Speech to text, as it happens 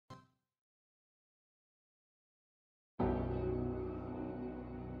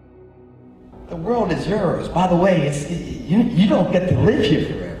The world is yours. By the way, you don't get to live here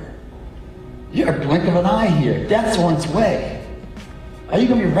forever. You're a blink of an eye here. Death's on its way. Are you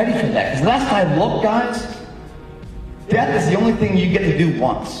going to be ready for that? Because last I looked, guys, death is the only thing you get to do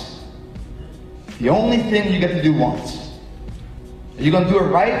once. The only thing you get to do once. Are you going to do it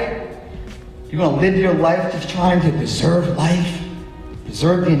right? You're going to live your life just trying to preserve life,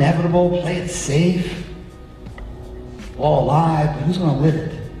 preserve the inevitable, play it safe, all alive, but who's going to live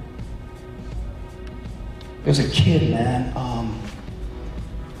it? There's a kid, man.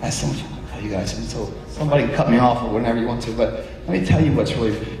 That's so much. I'll tell you guys. And so somebody can cut me off or whenever you want to, but let me tell you what's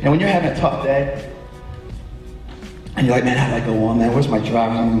really. When you're having a tough day, and you're like, man, how do I go on, man? Where's my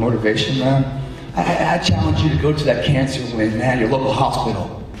drive and motivation, man? I challenge you to go to that cancer wing, man, your local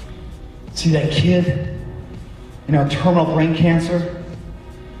hospital. See that kid? Terminal brain cancer.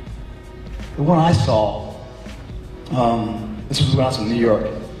 The one I saw. This was when I was in New York.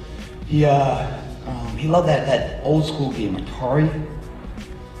 He loved that old school game, Atari.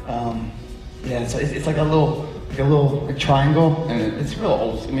 Yeah, it's like a little triangle, and it's real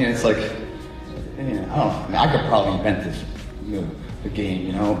old. I mean, it's like, I don't know. I mean, I could probably invent this, the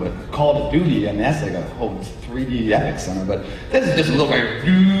game, but Call of Duty, I mean, that's like a whole 3D epic center. But this is just a little like,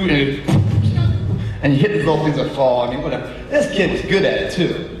 and you hit these little things that fall. I mean, whatever. This kid was good at it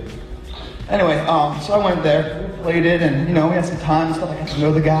too. Anyway, so I went there, we played it, and we had some time and stuff. I got to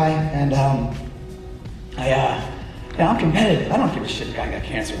know the guy, and I'm competitive. I don't give a shit if the guy got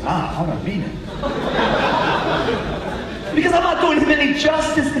cancer or not. I'm gonna beat him. Because I'm not doing him any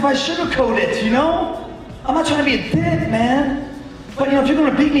justice if I sugarcoat it, I'm not trying to be a dick, man. But if you're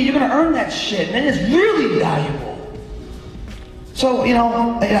gonna beat me, you're gonna earn that shit, and it's really valuable. So,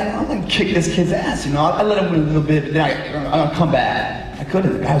 I'm gonna kick this kid's ass, I let him win a little bit, but then I'm gonna come back. I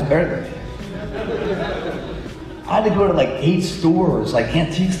couldn't, the guy was better than me. I had to go to like 8 stores, like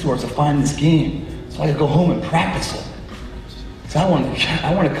antique stores, to find this game. So I could go home and practice it. So I wanted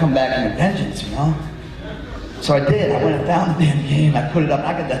to come back in a vengeance, So I did. I went and found the damn game. I put it up.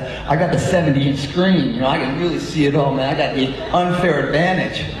 I got the 70-inch screen. I can really see it all, man. I got the unfair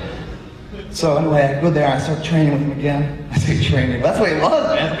advantage. So anyway, I go there. I start training with him again. I say training. That's what it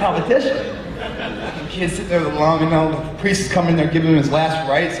was, man. It's a competition. The kid sitting there alone. The priest is coming there giving him his last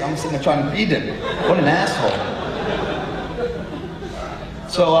rites. I'm sitting there trying to beat him. What an asshole.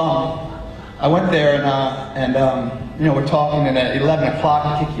 So I went there and we're talking, and at 11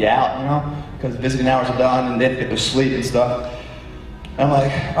 o'clock they kick you out, because visiting hours are done and they have to get their sleep and stuff. And I'm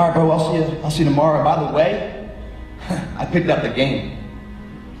like, all right, bro, I'll see you tomorrow. By the way, I picked up the game.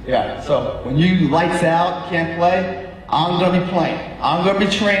 Yeah, so when you lights out, can't play, I'm gonna be playing. I'm gonna be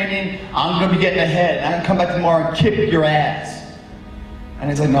training. I'm gonna be getting ahead. I'm gonna come back tomorrow and kick your ass. And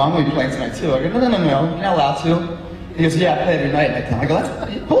he's like, no, I'm gonna be playing tonight too. I go, no, you're not allowed to. He goes, yeah, I play every night at nighttime. I go, that's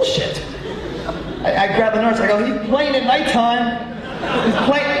bullshit. I grab the nurse, I go, he's playing at nighttime. He's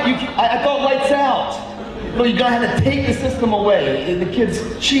playing, I thought lights out. Well, you're gonna have to take the system away. The kid's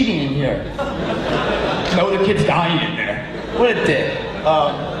cheating in here. No, the kid's dying in there. What a dick.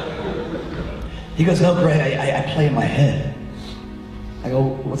 He goes, no, Greg, I play in my head. I go,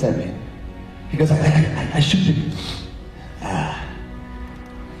 what's that mean? He goes, I shoot the...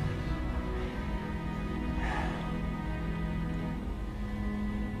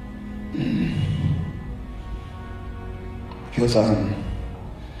 He goes, I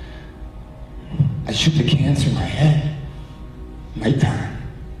shoot the cancer in my head, nighttime.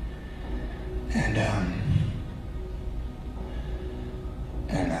 And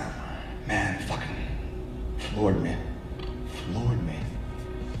man, fucking floored me.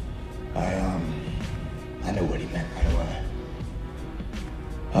 I know what he meant right away.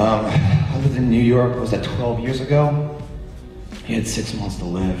 I lived in New York, was that 12 years ago? He had 6 months to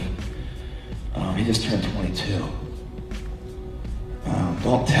live. He just turned 22.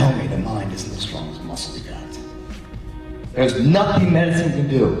 Don't tell me the mind isn't as strong as the muscle you got. There's nothing medicine can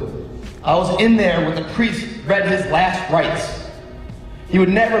do. I was in there when the priest read his last rites. He would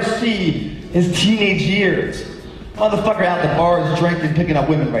never see his teenage years. Motherfucker out the bars drinking, picking up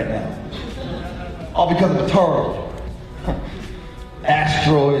women right now. All because of a turtle.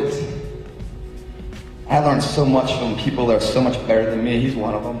 Asteroids. I learned so much from people that are so much better than me. He's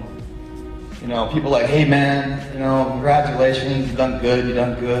one of them. People like, hey man, congratulations, you've done good.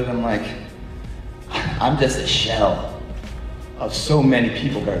 I'm like, I'm just a shell of so many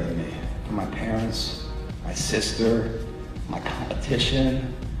people better than me. From my parents, my sister, my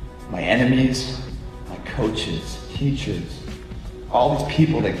competition, my enemies, my coaches, teachers, all these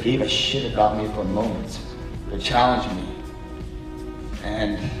people that gave a shit about me for a moment. They challenged me.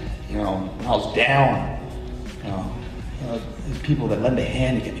 And, when I was down, there's people that lend a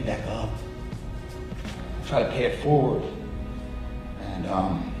hand to get me back up. try to pay it forward.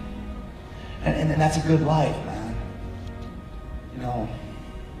 And that's a good life, man. You know,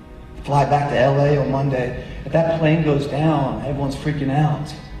 fly back to LA on Monday. If that plane goes down, everyone's freaking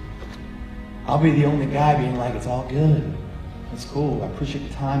out. I'll be the only guy being like, it's all good. It's cool. I appreciate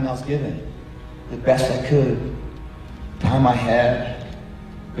the time I was given. The best I could. Time I had.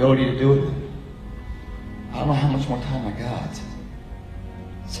 Ability to do it. I don't know how much more time I got.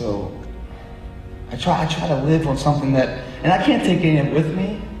 So I try to live on something that, and I can't take any of it with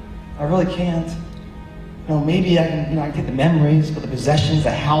me. I really can't. You know, maybe I can, I can take the memories, but the possessions,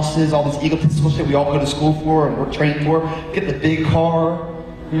 the houses, all this egotistical shit we all go to school for and we're trained for. Get the big car,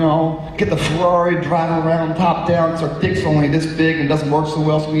 you know, get the Ferrari, drive around top down, so our dick's only this big and doesn't work so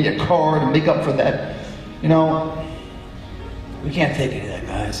well, so we need a car to make up for that. You know, we can't take any of that,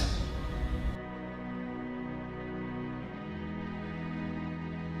 guys.